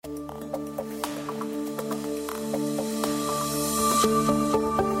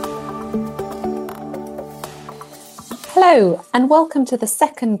Hello, and welcome to the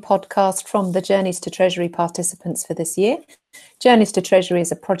second podcast from the Journeys to Treasury participants for this year. Journeys to Treasury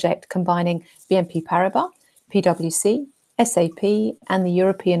is a project combining BNP Paribas, PwC, SAP, and the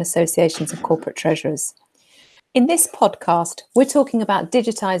European Associations of Corporate Treasurers. In this podcast, we're talking about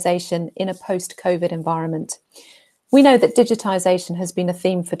digitisation in a post-COVID environment. We know that digitisation has been a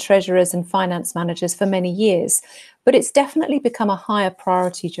theme for treasurers and finance managers for many years, but it's definitely become a higher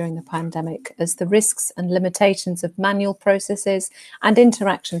priority during the pandemic as the risks and limitations of manual processes and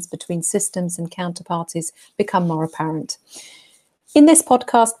interactions between systems and counterparties become more apparent. In this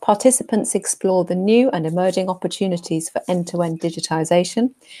podcast, participants explore the new and emerging opportunities for end-to-end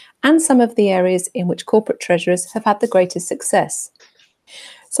digitisation and some of the areas in which corporate treasurers have had the greatest success.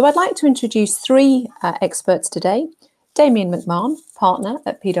 So I'd like to introduce three experts today: Damien McMahon, partner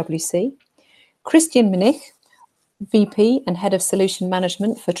at PwC, Christian Mnich, VP and Head of Solution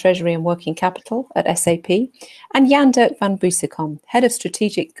Management for Treasury and Working Capital at SAP, and Jan Dirk van Beusekom, Head of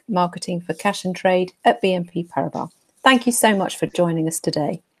Strategic Marketing for Cash and Trade at BNP Paribas. Thank you so much for joining us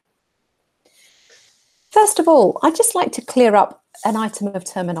today. First of all, I'd just like to clear up an item of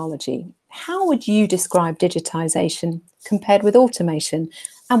terminology. How would you describe digitisation compared with automation,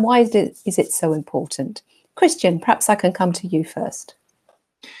 and why is it so important? Christian, perhaps I can come to you first.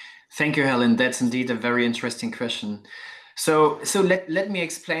 Thank you, Helen. That's indeed a very interesting question. So let me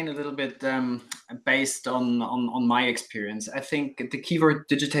explain a little bit based on my experience. I think the keyword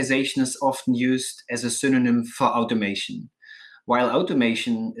digitization is often used as a synonym for automation. While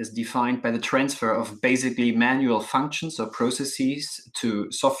automation is defined by the transfer of basically manual functions or processes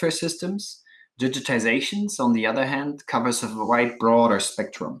to software systems, digitizations, on the other hand, covers a wide, broader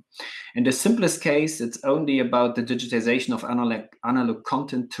spectrum. In the simplest case, it's only about the digitization of analog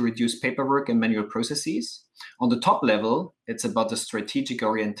content to reduce paperwork and manual processes. On the top level, it's about the strategic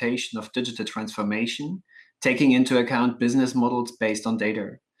orientation of digital transformation, taking into account business models based on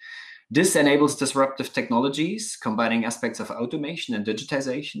data. This enables disruptive technologies, combining aspects of automation and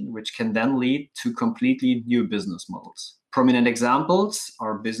digitization, which can then lead to completely new business models. Prominent examples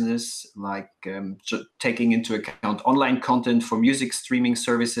are business like taking into account online content for music streaming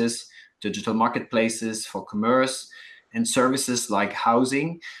services, digital marketplaces for commerce, and services like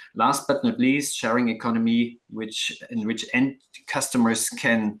housing. Last but not least, sharing economy, in which end customers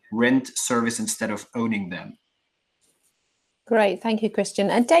can rent service instead of owning them. Great, thank you, Christian.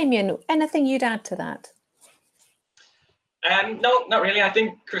 And Damien, anything you'd add to that? No, not really. I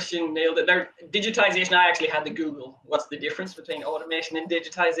think Christian nailed it there. Digitization, I actually had to Google what's the difference between automation and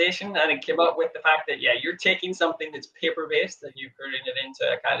digitization, and it came up with the fact that, yeah, you're taking something that's paper-based and you're putting it into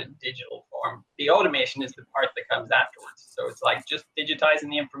a kind of digital form. The automation is the part that comes afterwards. So it's like just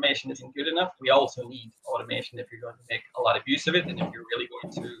digitizing the information isn't good enough. We also need automation if you're going to make a lot of use of it and if you're really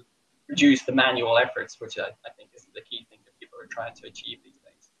going to reduce the manual efforts, which I think is the key thing that people are trying to achieve these days.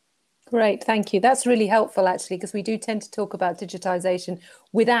 Great, thank you. That's really helpful, actually, because we do tend to talk about digitisation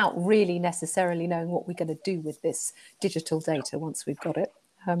without really necessarily knowing what we're going to do with this digital data once we've got it.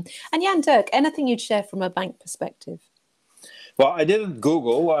 And Jan Dirk, anything you'd share from a bank perspective? Well, I didn't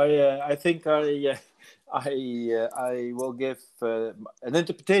Google. I think I will give an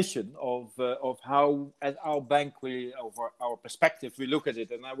interpretation of how, at our bank, over our perspective, we look at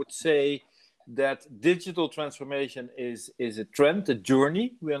it. And I would say that digital transformation is a trend, a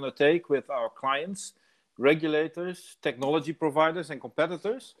journey we undertake with our clients, regulators, technology providers, and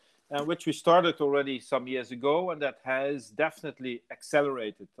competitors, which we started already some years ago, and that has definitely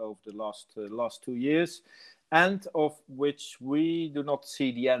accelerated over the last 2 years, and of which we do not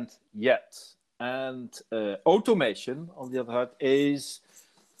see the end yet. And automation, on the other hand, is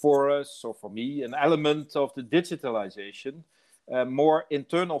for us, or for me, an element of the digitalization, more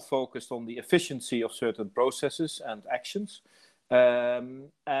internal focused on the efficiency of certain processes and actions.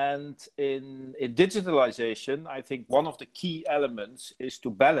 And in digitalization, I think one of the key elements is to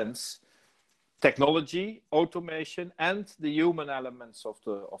balance technology, automation, and the human elements of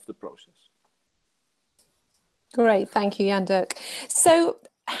the process. Great, thank you, Jan Dirk. So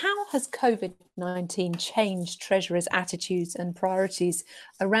how has COVID-19 changed treasurers' attitudes and priorities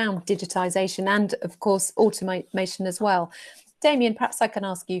around digitisation and, of course, automation as well? Damien, perhaps I can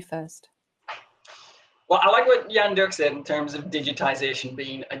ask you first. Well, I like what Jan Dirk said in terms of digitisation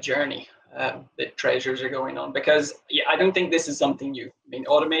being a journey that treasurers are going on, because I don't think this is something new. I mean,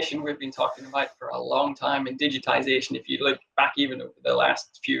 automation we've been talking about for a long time, and digitisation, if you look back even over the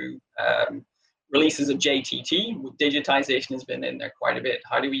last few releases of JTT, digitisation has been in there quite a bit.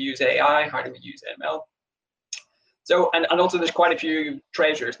 How do we use AI? How do we use ML? So, and also there's quite a few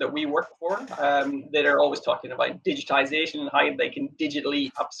treasurers that we work for that are always talking about digitization and how they can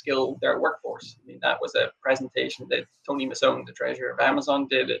digitally upskill their workforce. I mean, that was a presentation that Tony Massone, the treasurer of Amazon,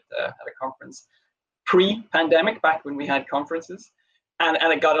 did at a conference pre-pandemic, back when we had conferences, and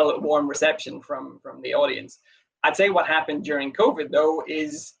it got a warm reception from the audience. I'd say what happened during COVID, though,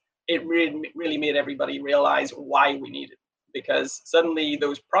 is it really made everybody realize why we need it. Because suddenly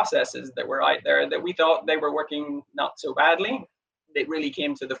those processes that were out there that we thought they were working not so badly, they really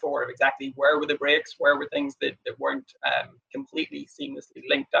came to the fore of exactly where were the breaks, where were things that weren't completely seamlessly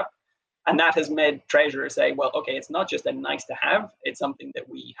linked up. And that has made treasurers say, well, okay, it's not just a nice to have, it's something that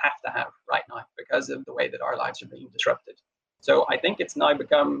we have to have right now because of the way that our lives are being disrupted. So I think it's now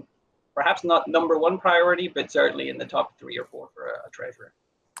become perhaps not number one priority, but certainly in the top 3 or 4 for a treasurer.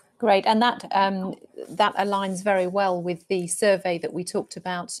 Great, and that aligns very well with the survey that we talked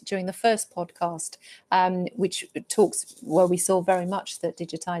about during the first podcast, which talks where we saw very much that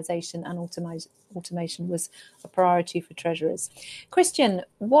digitisation and automation was a priority for treasurers. Christian,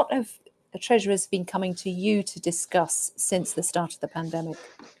 what have treasurers been coming to you to discuss since the start of the pandemic?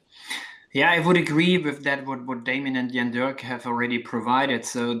 Yeah, I would agree with that, what Damien and Jan Dirk have already provided.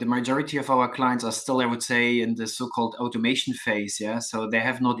 So the majority of our clients are still, I would say, in the so-called automation phase. Yeah, so they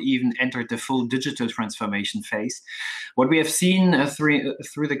have not even entered the full digital transformation phase. What we have seen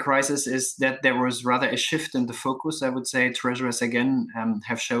through the crisis is that there was rather a shift in the focus. I would say treasurers again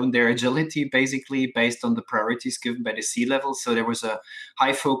have shown their agility basically based on the priorities given by the C-level. So there was a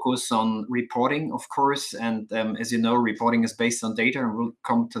high focus on reporting, of course, and as you know, reporting is based on data, and we'll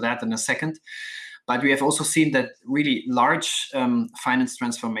come to that in a second. But we have also seen that really large finance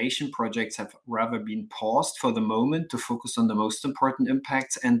transformation projects have rather been paused for the moment to focus on the most important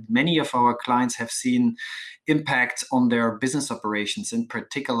impacts. And many of our clients have seen impact on their business operations, in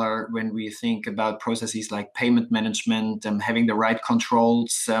particular when we think about processes like payment management, having the right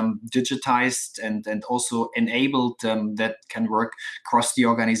controls digitized and also enabled that can work across the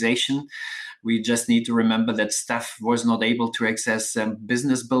organization. We just need to remember that staff was not able to access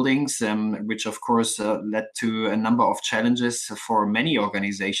business buildings, which of course led to a number of challenges for many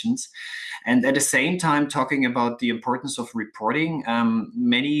organizations. And at the same time, talking about the importance of reporting,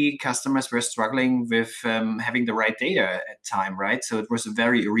 many customers were struggling with having the right data at time, right? So it was a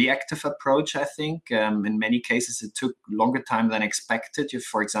very reactive approach, I think. In many cases, it took longer time than expected,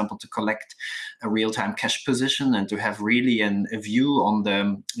 for example, to collect a real-time cash position and to have really a view on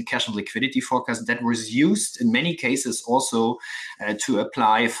the cash and liquidity forecast that was used in many cases also to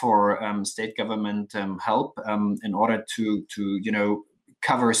apply for state government help in order to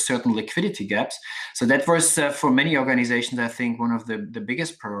cover certain liquidity gaps. So that was for many organizations, I think, one of the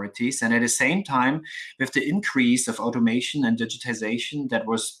biggest priorities. And at the same time, with the increase of automation and digitization, that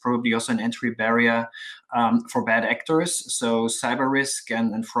was probably also an entry barrier for bad actors. So cyber risk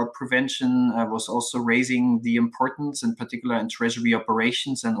and fraud prevention was also raising the importance, in particular in treasury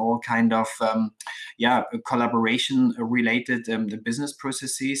operations and all kind of collaboration related business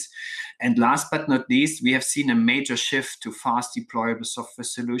processes. And last but not least, we have seen a major shift to fast deployable software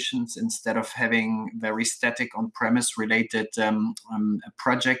solutions instead of having very static on-premise related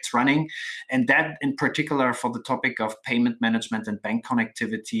projects running. And that in particular for the topic of payment management and bank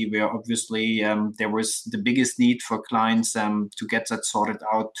connectivity, where obviously there was the biggest need for clients to get that sorted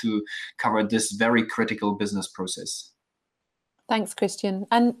out to cover this very critical business process. Thanks, Christian.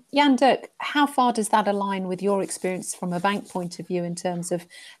 And Jan Dirk, how far does that align with your experience from a bank point of view in terms of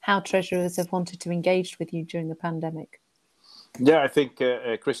how treasurers have wanted to engage with you during the pandemic? Yeah, I think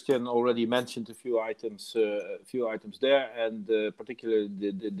Christian already mentioned a few items there, and particularly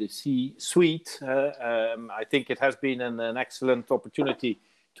the C-suite. I think it has been an excellent opportunity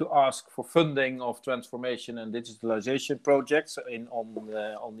to ask for funding of transformation and digitalization projects in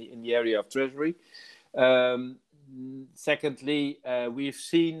the area of Treasury. Secondly, we've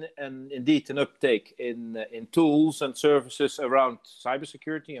seen indeed an uptake in tools and services around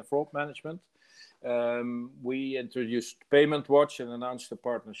cybersecurity and fraud management. We introduced Payment Watch and announced a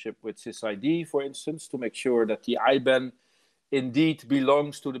partnership with SysID, for instance, to make sure that the IBAN indeed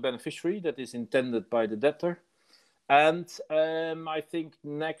belongs to the beneficiary that is intended by the debtor. And I think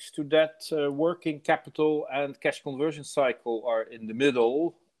next to that, working capital and cash conversion cycle are in the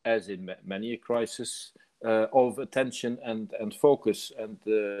middle, as in many a crisis, of attention and focus. And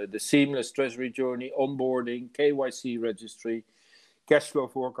the seamless treasury journey, onboarding, KYC registry, cash flow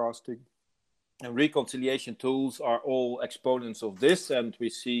forecasting, and reconciliation tools are all exponents of this, and we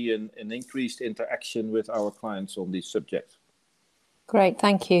see an increased interaction with our clients on these subjects. Great,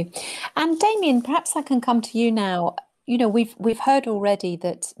 thank you. And Damien, perhaps I can come to you now. you know, we've heard already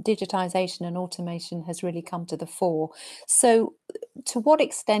that digitization and automation has really come to the fore. So to what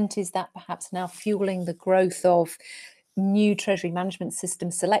extent is that perhaps now fueling the growth of new Treasury management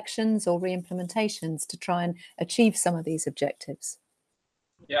system selections or re-implementations to try and achieve some of these objectives?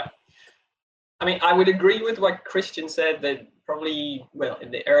 Yeah. I mean, I would agree with what Christian said, that probably, well,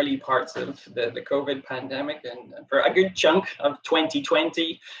 in the early parts of the COVID pandemic and for a good chunk of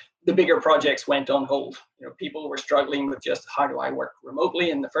 2020, the bigger projects went on hold. You know, people were struggling with just how do I work remotely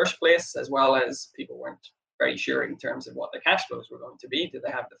in the first place, as well as people weren't very sure in terms of what the cash flows were going to be. Do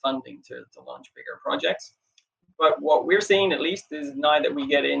they have the funding to launch bigger projects? But what we're seeing, at least, is now that we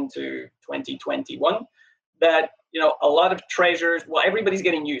get into 2021, that, you know, a lot of treasurers, well, everybody's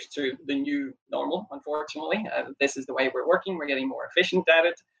getting used to the new normal, unfortunately. This is the way we're working. We're getting more efficient at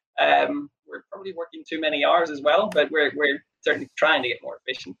it. We're probably working too many hours as well, but we're certainly trying to get more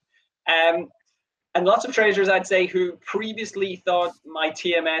efficient. And lots of treasurers, I'd say, who previously thought my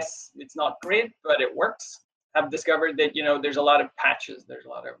TMS, it's not great, but it works, have discovered that, you know, there's a lot of patches, there's a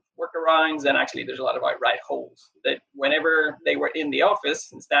lot of workarounds, and actually there's a lot of outright holes that whenever they were in the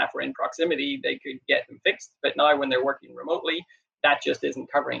office and staff were in proximity, they could get them fixed. But now when they're working remotely, that just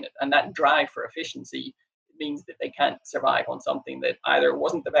isn't covering it. And that drive for efficiency means that they can't survive on something that either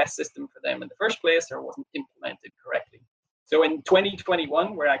wasn't the best system for them in the first place or wasn't implemented correctly. So in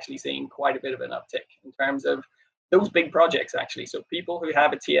 2021, we're actually seeing quite a bit of an uptick in terms of those big projects, actually. So people who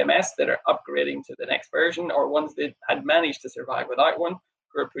have a TMS that are upgrading to the next version, or ones that had managed to survive without one,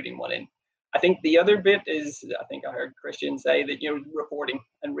 who are putting one in. I think the other bit is, I think I heard Christian say that, you know, reporting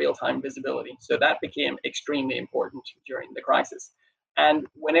and real-time visibility. So that became extremely important during the crisis. And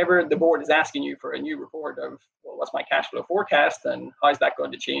whenever the board is asking you for a new report of, well, what's my cash flow forecast and how's that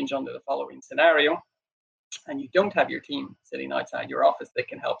going to change under the following scenario, and you don't have your team sitting outside your office that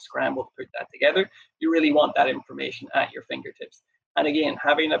can help scramble to put that together, you really want that information at your fingertips. And again,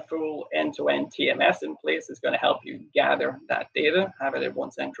 having a full end-to-end TMS in place is going to help you gather that data, have it at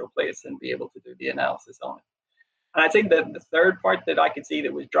one central place, and be able to do the analysis on it. And I think that the third part that I could see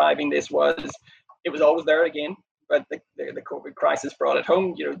that was driving this was, it was always there again, but the COVID crisis brought it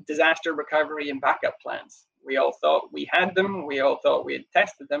home, you know, disaster recovery and backup plans. We all thought we had them, we all thought we had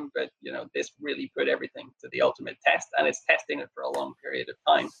tested them, but, you know, this really put everything to the ultimate test, and it's testing it for a long period of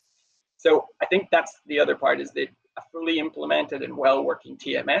time. So I think that's the other part, is that a fully implemented and well-working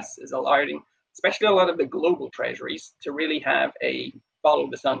TMS is allowing, especially a lot of the global treasuries, to really have a follow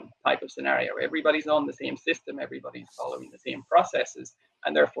the sun type of scenario. Everybody's on the same system, everybody's following the same processes,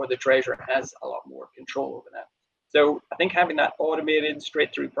 and therefore the treasurer has a lot more control over that. So I think having that automated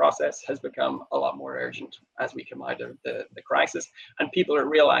straight-through process has become a lot more urgent as we come out of the crisis. And people are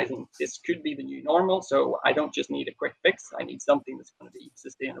realizing this could be the new normal. So I don't just need a quick fix. I need something that's going to be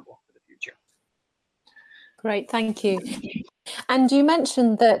sustainable for the future. Great, thank you. And you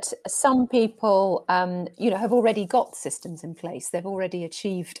mentioned that some people, you know, have already got systems in place. They've already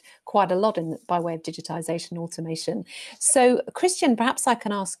achieved quite a lot by way of digitisation, automation. So, Christian, perhaps I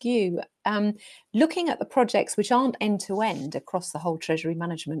can ask you, looking at the projects which aren't end-to-end across the whole Treasury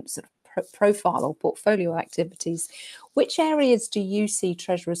management sort of profile or portfolio activities, which areas do you see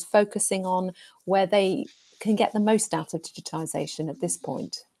treasurers focusing on where they can get the most out of digitisation at this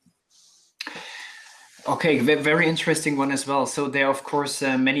point? Okay, very interesting one as well. So there are, of course,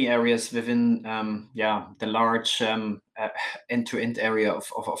 many areas within the large end-to-end area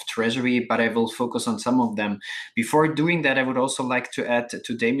of Treasury, but I will focus on some of them. Before doing that, I would also like to add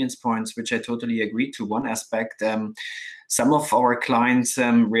to Damien's points, which I totally agree to. One aspect, some of our clients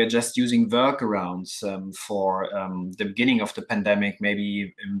were just using workarounds for the beginning of the pandemic,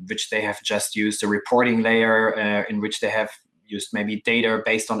 maybe in which they have just used a reporting layer in which they have used maybe data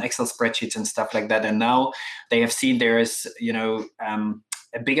based on Excel spreadsheets and stuff like that. And now they have seen there is, you know,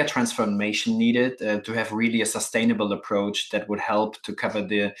 a bigger transformation needed to have really a sustainable approach that would help to cover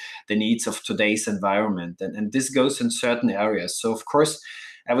the needs of today's environment. And this goes in certain areas. So, of course,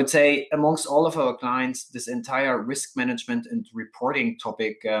 I would say amongst all of our clients, this entire risk management and reporting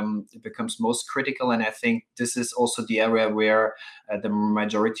topic becomes most critical. And I think this is also the area where the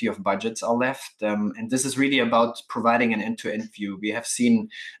majority of budgets are left. And this is really about providing an end-to-end view. We have seen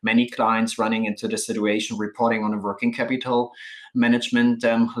many clients running into the situation, reporting on a working capital management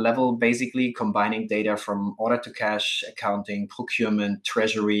level, basically combining data from order to cash, accounting, procurement,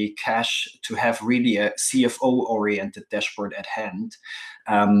 treasury, cash, to have really a CFO-oriented dashboard at hand,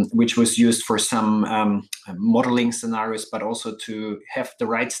 which was used for some modeling scenarios, but also to have the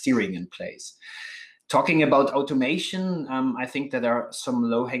right steering in place. Talking about automation, I think that there are some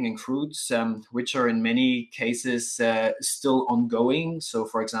low-hanging fruits, which are in many cases still ongoing. So,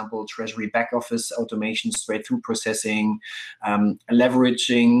 for example, Treasury back office automation, straight-through processing,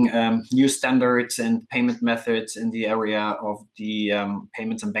 leveraging new standards and payment methods in the area of the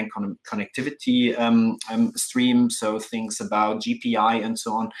payments and bank connectivity stream. So things about GPI and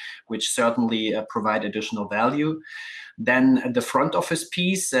so on, which certainly provide additional value. Then the front office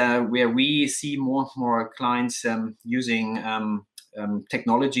piece, where we see more and more clients using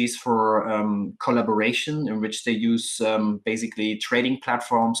technologies for collaboration, in which they use basically trading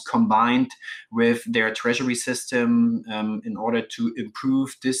platforms combined with their treasury system in order to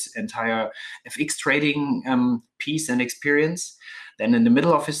improve this entire FX trading piece and experience. Then in the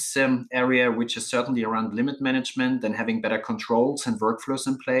middle office area, which is certainly around limit management and having better controls and workflows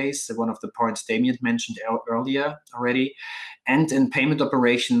in place, one of the points Damien mentioned earlier already. And in payment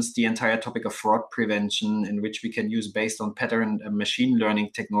operations, the entire topic of fraud prevention, in which we can use based on pattern and machine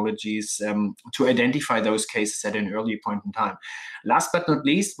learning technologies to identify those cases at an early point in time. Last but not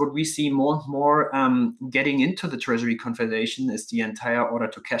least, what we see more and more getting into the Treasury conversation is the entire order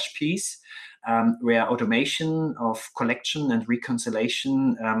to cash piece. Where automation of collection and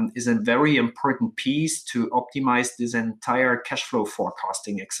reconciliation is a very important piece to optimize this entire cash flow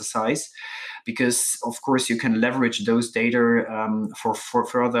forecasting exercise, because of course you can leverage those data for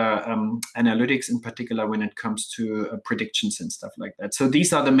further analytics, in particular when it comes to predictions and stuff like that. So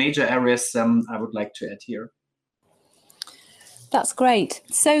these are the major areas I would like to add here. That's great.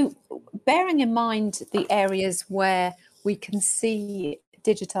 So bearing in mind the areas where we can see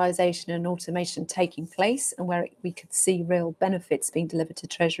digitisation and automation taking place and where we could see real benefits being delivered to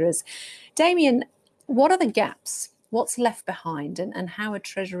treasurers, Damien, what are the gaps? What's left behind, and how are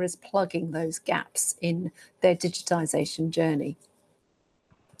treasurers plugging those gaps in their digitisation journey?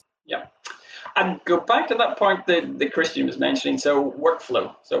 Yeah, and go back to that point that Christian was mentioning. So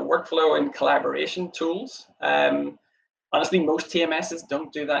workflow and collaboration tools. Honestly, most TMSs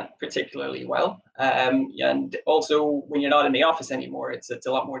don't do that particularly well. And also, when you're not in the office anymore, it's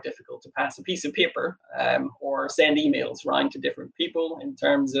a lot more difficult to pass a piece of paper or send emails around to different people in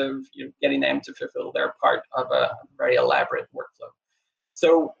terms of getting them to fulfill their part of a very elaborate workflow.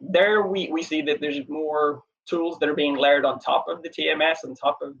 So there we see that there's more tools that are being layered on top of the TMS, on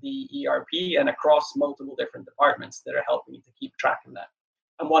top of the ERP, and across multiple different departments that are helping you to keep track of that.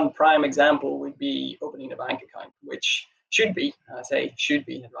 And one prime example would be opening a bank account, which should be, I say should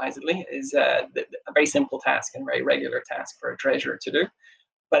be advisedly, is a very simple task and very regular task for a treasurer to do.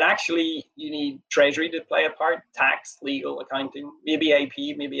 But actually, you need Treasury to play a part, tax, legal, accounting, maybe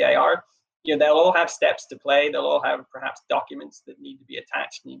AP, maybe AR. They'll all have steps to play. They'll all have perhaps documents that need to be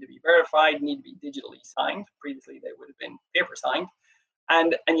attached, need to be verified, need to be digitally signed. Previously, they would have been paper signed.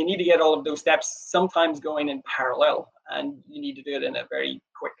 And you need to get all of those steps sometimes going in parallel, and you need to do it in a very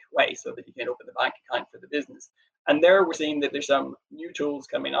quick way so that you can open the bank account for the business. And there we're seeing that there's some new tools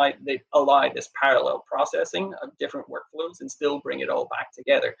coming out that allow this parallel processing of different workflows and still bring it all back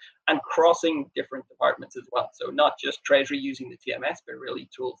together, and crossing different departments as well. So not just Treasury using the TMS, but really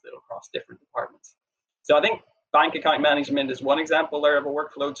tools that'll cross different departments. So I think bank account management is one example there of a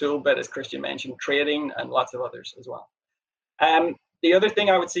workflow tool, but as Christian mentioned, trading and lots of others as well. The other thing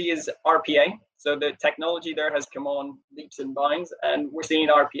I would see is RPA. So the technology there has come on leaps and bounds, and we're seeing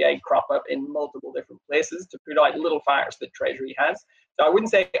RPA crop up in multiple different places to put out little fires that Treasury has. So I wouldn't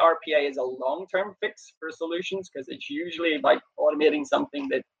say RPA is a long-term fix for solutions, because it's usually about automating something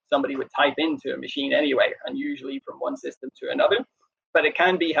that somebody would type into a machine anyway, and usually from one system to another. But it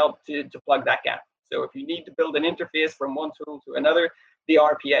can be helped to plug that gap. So if you need to build an interface from one tool to another, the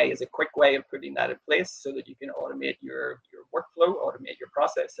RPA is a quick way of putting that in place so that you can automate your workflow, automate your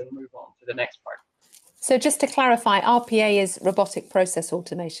process, and move on to the next part. So just to clarify, RPA is robotic process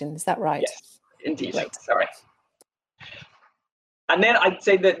automation, is that right? Yes, indeed. Right. Sorry. And then I'd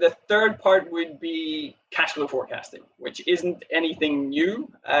say that the third part would be cash flow forecasting, which isn't anything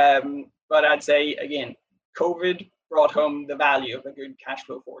new, but I'd say, again, COVID brought home the value of a good cash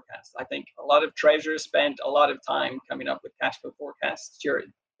flow forecast. I think a lot of treasurers spent a lot of time coming up with cash flow forecasts,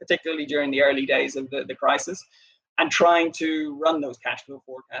 particularly during the early days of the crisis, and trying to run those cash flow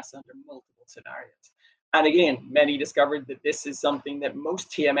forecasts under multiple scenarios. And again, many discovered that this is something that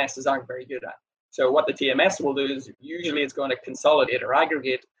most TMSs aren't very good at. So what the TMS will do is usually it's going to consolidate or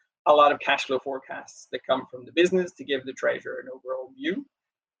aggregate a lot of cash flow forecasts that come from the business to give the treasurer an overall view.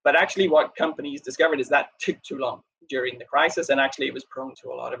 But actually what companies discovered is that took too long during the crisis, and actually it was prone to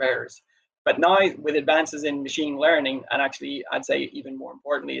a lot of errors. But now with advances in machine learning, and actually I'd say even more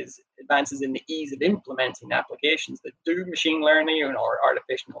importantly is advances in the ease of implementing applications that do machine learning or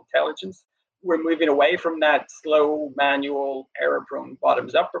artificial intelligence, we're moving away from that slow, manual, error-prone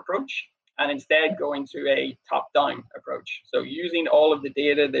bottoms-up approach, and instead going to a top-down approach. So using all of the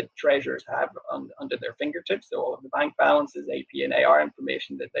data that treasurers have under their fingertips, so all of the bank balances, AP and AR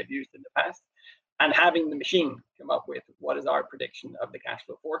information that they've used in the past, and having the machine come up with what is our prediction of the cash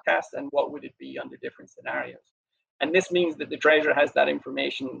flow forecast and what would it be under different scenarios. And this means that the treasurer has that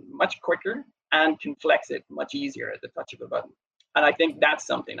information much quicker and can flex it much easier at the touch of a button. And I think that's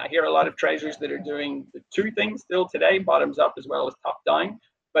something. I hear a lot of treasurers that are doing the two things still today, bottoms up as well as top down,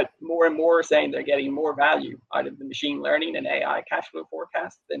 but more and more saying they're getting more value out of the machine learning and AI cash flow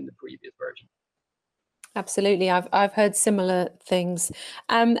forecast than the previous version. Absolutely, I've heard similar things,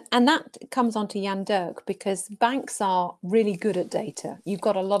 and that comes on to Jan Dirk, because banks are really good at data. You've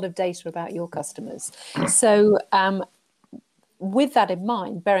got a lot of data about your customers, so with that in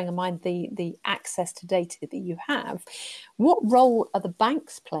mind, bearing in mind the access to data that you have, what role are the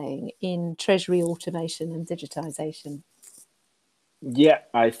banks playing in treasury automation and digitisation? Yeah,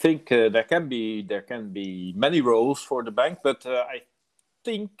 I think there can be many roles for the bank, but I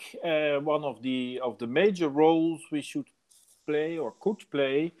think one of the major roles we should play or could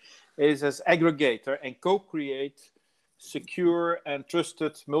play is as aggregator and co-create secure and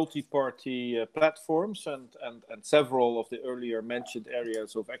trusted multi-party platforms, and several of the earlier mentioned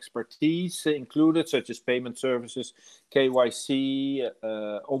areas of expertise included, such as payment services, KYC,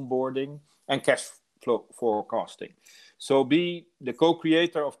 onboarding, and cash flow forecasting. So be the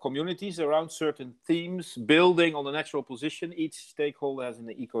co-creator of communities around certain themes, building on the natural position each stakeholder has in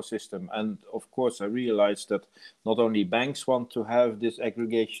the ecosystem. And of course, I realize that not only banks want to have this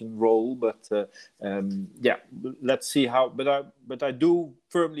aggregation role, but yeah, let's see how. But I do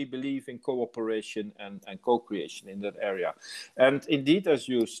firmly believe in cooperation and co-creation in that area. And indeed, as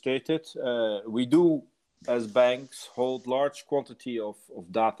you stated, we do, as banks, hold large quantity of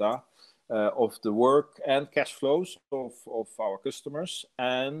data. Of the work and cash flows of our customers.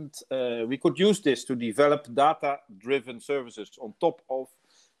 And we could use this to develop data-driven services on top of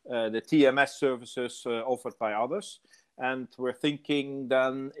the TMS services offered by others. And we're thinking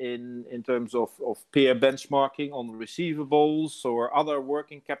then in terms of peer benchmarking on receivables or other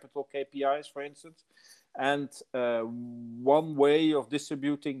working capital KPIs, for instance. And one way of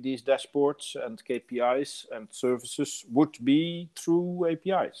distributing these dashboards and KPIs and services would be through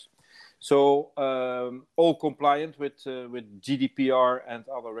APIs. So all compliant with GDPR and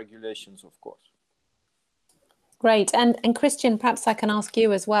other regulations, of course. Great. And Christian, perhaps I can ask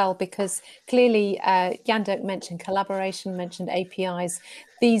you as well, because clearly Jan Dirk mentioned collaboration, mentioned APIs.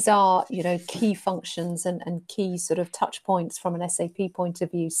 These are, key functions and key sort of touch points from an SAP point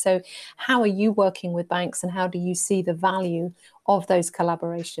of view. So how are you working with banks, and how do you see the value of those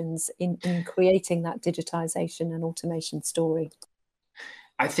collaborations in creating that digitization and automation story?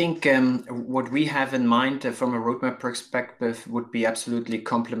 I think what we have in mind from a roadmap perspective would be absolutely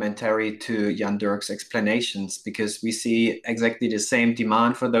complementary to Jan Dirk's explanations, because we see exactly the same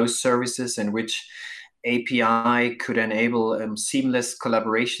demand for those services in which API could enable seamless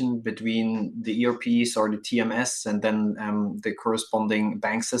collaboration between the ERPs or the TMS and then the corresponding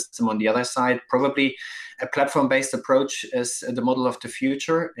bank system on the other side. Probably a platform-based approach is the model of the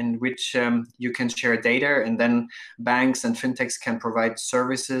future, in which you can share data, and then banks and fintechs can provide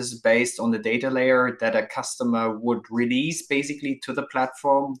services based on the data layer that a customer would release basically to the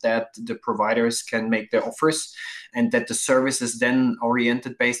platform, that the providers can make their offers, and that the service is then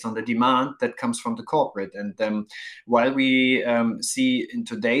oriented based on the demand that comes from the corporate. And while we see in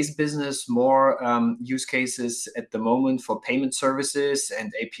today's business more use cases at the moment for payment services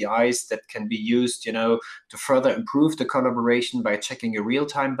and APIs that can be used, to further improve the collaboration by checking a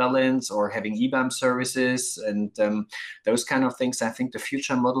real-time balance or having IBAN services and those kind of things, I think the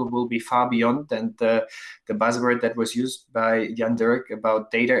future model will be far beyond. And the buzzword that was used by Jan Dirk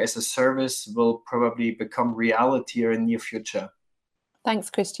about data as a service will probably become reality in the near future. Thanks,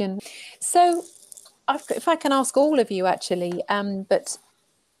 Christian. So if I can ask all of you, actually, but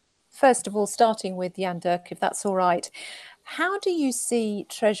first of all, starting with Jan Dirk, if that's all right, how do you see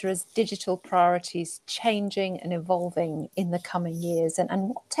Treasurer's digital priorities changing and evolving in the coming years, and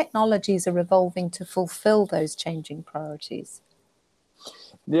what technologies are evolving to fulfill those changing priorities?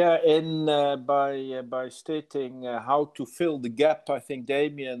 Yeah, by stating how to fill the gap, I think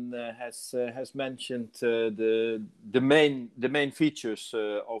Damien has mentioned the main features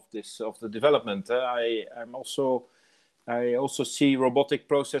of the development. I also see robotic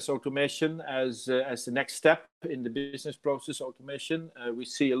process automation as the next step in the business process automation. We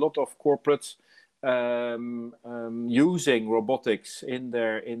see a lot of corporates using robotics in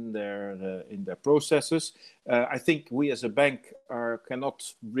their processes. I think we as a bank cannot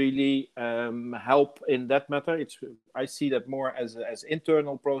really help in that matter. I see that more as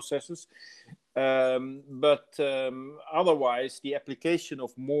internal processes. But otherwise, the application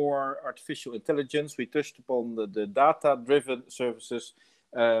of more artificial intelligence, we touched upon the data-driven services,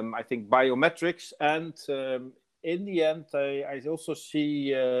 I think biometrics, and in the end, I also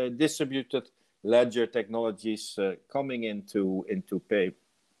see distributed ledger technologies coming into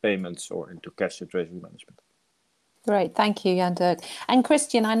payments or into cash and treasury management. Great, thank you, Jan Dirk. And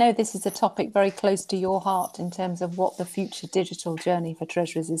Christian, I know this is a topic very close to your heart in terms of what the future digital journey for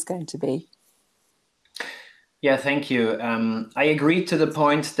treasuries is going to be. Yeah, thank you. I agree to the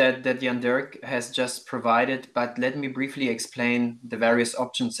point that Jan Dirk has just provided, but let me briefly explain the various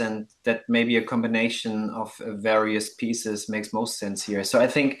options, and that maybe a combination of various pieces makes most sense here. So I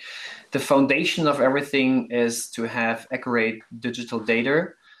think the foundation of everything is to have accurate digital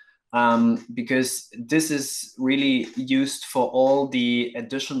data, because this is really used for all the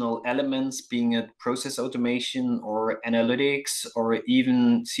additional elements, being it process automation or analytics or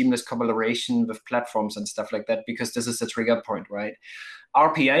even seamless collaboration with platforms and stuff like that, because this is a trigger point, right?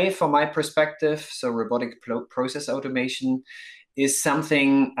 RPA, from my perspective, so robotic process automation, is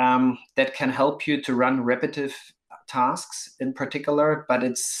something that can help you to run repetitive tasks in particular, but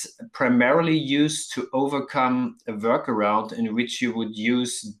it's primarily used to overcome a workaround in which you would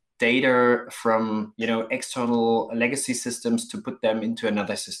use data from external legacy systems to put them into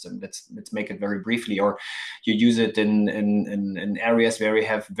another system. Let's make it very briefly, or you use it in areas where you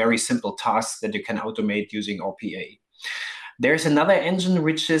have very simple tasks that you can automate using RPA. There's another engine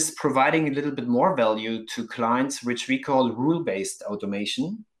which is providing a little bit more value to clients, which we call rule-based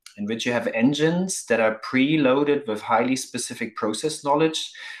automation, in which you have engines that are preloaded with highly specific process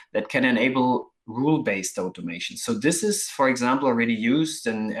knowledge that can enable rule-based automation. So this is, for example, already used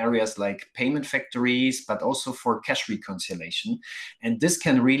in areas like payment factories, but also for cash reconciliation. And this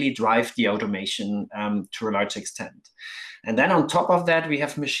can really drive the automation to a large extent. And then on top of that, we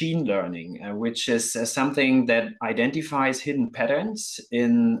have machine learning, which is something that identifies hidden patterns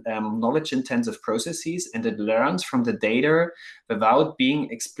in knowledge-intensive processes, and it learns from the data without being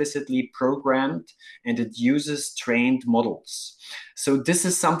explicitly programmed, and it uses trained models. So this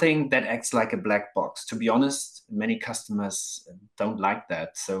is something that acts like a black box. To be honest, many customers don't like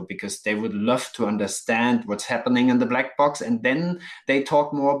that. So because they would love to understand what's happening in the black box, and then they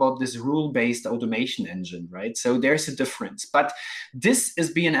talk more about this rule-based automation engine, right? So there's a difference. But this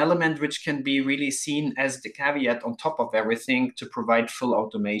is an element which can be really seen as the caveat on top of everything to provide full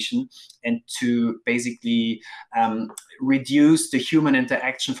automation and to basically reduce the human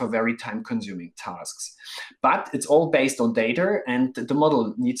interaction for very time-consuming tasks. But it's all based on data, and the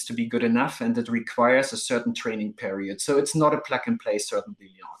model needs to be good enough, and it requires a certain training period. So it's not a plug and play,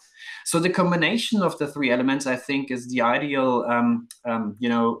 certainly not. So the combination of the three elements, I think, is the ideal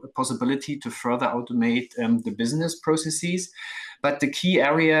possibility to further automate the business processes. But the key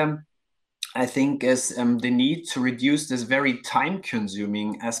area, I think, is the need to reduce this very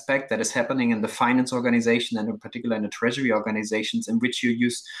time-consuming aspect that is happening in the finance organization, and in particular in the treasury organizations, in which you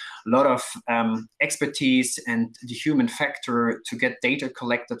use a lot of expertise and the human factor to get data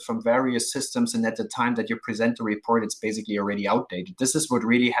collected from various systems, and at the time that you present the report, it's basically already outdated. This is what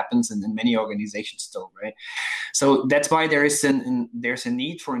really happens in many organizations still, right? So that's why there's a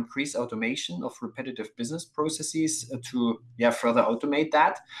need for increased automation of repetitive business processes to further automate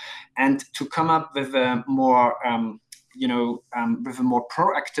that, and to come up with a more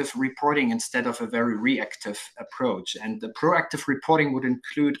proactive reporting instead of a very reactive approach. And the proactive reporting would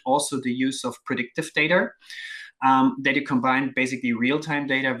include also the use of predictive data, that you combine basically real-time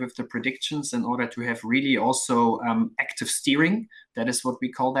data with the predictions in order to have really also active steering. That is what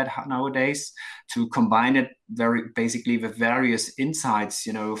we call that nowadays, to combine it very basically with various insights,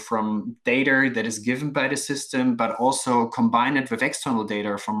 from data that is given by the system, but also combine it with external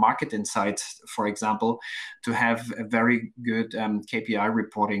data from market insights, for example, to have a very good KPI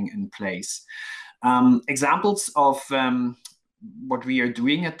reporting in place. Examples of what we are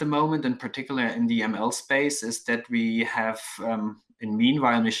doing at the moment, in particular in the ML space, is that we have, in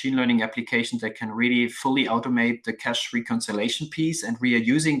meanwhile, machine learning applications that can really fully automate the cash reconciliation piece. And we are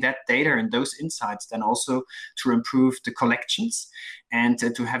using that data and those insights then also to improve the collections and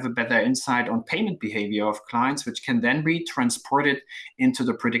to have a better insight on payment behavior of clients, which can then be transported into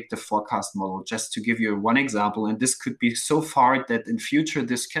the predictive forecast model. Just to give you one example, and this could be so far that in future,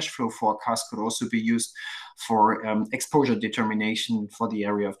 this cash flow forecast could also be used for exposure determination for the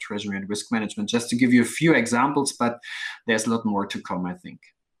area of treasury and risk management. Just to give you a few examples, but there's a lot more to come, I think.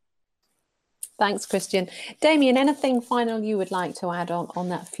 Thanks, Christian. Damien, anything final you would like to add on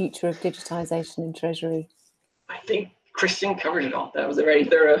that future of digitisation in Treasury? I think Christian covered it all. That was a very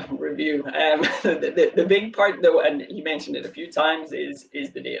thorough review. The big part, though, and he mentioned it a few times, is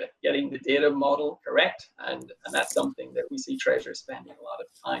the data, getting the data model correct. And that's something that we see Treasury spending a lot of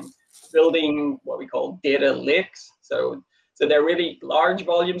time building what we call data lakes. So they're really large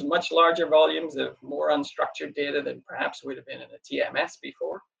volumes, much larger volumes of more unstructured data than perhaps would have been in a TMS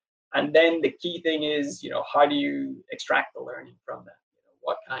before. And then the key thing is, how do you extract the learning from that?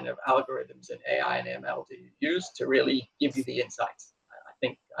 What kind of algorithms in AI and ML do you use to really give you the insights? I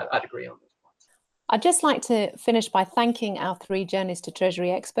think I'd agree on those points. I'd just like to finish by thanking our 3 Journeys to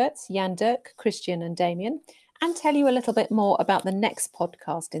Treasury experts, Jan Dirk, Christian and Damien, and tell you a little bit more about the next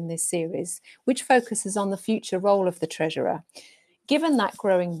podcast in this series, which focuses on the future role of the Treasurer. Given that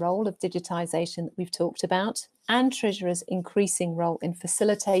growing role of digitisation that we've talked about, and Treasurer's increasing role in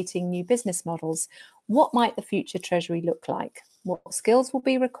facilitating new business models, what might the future Treasury look like? What skills will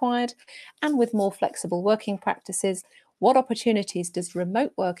be required? And with more flexible working practices, what opportunities does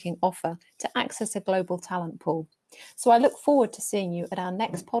remote working offer to access a global talent pool? So I look forward to seeing you at our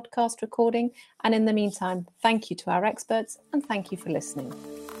next podcast recording. And in the meantime, thank you to our experts and thank you for listening.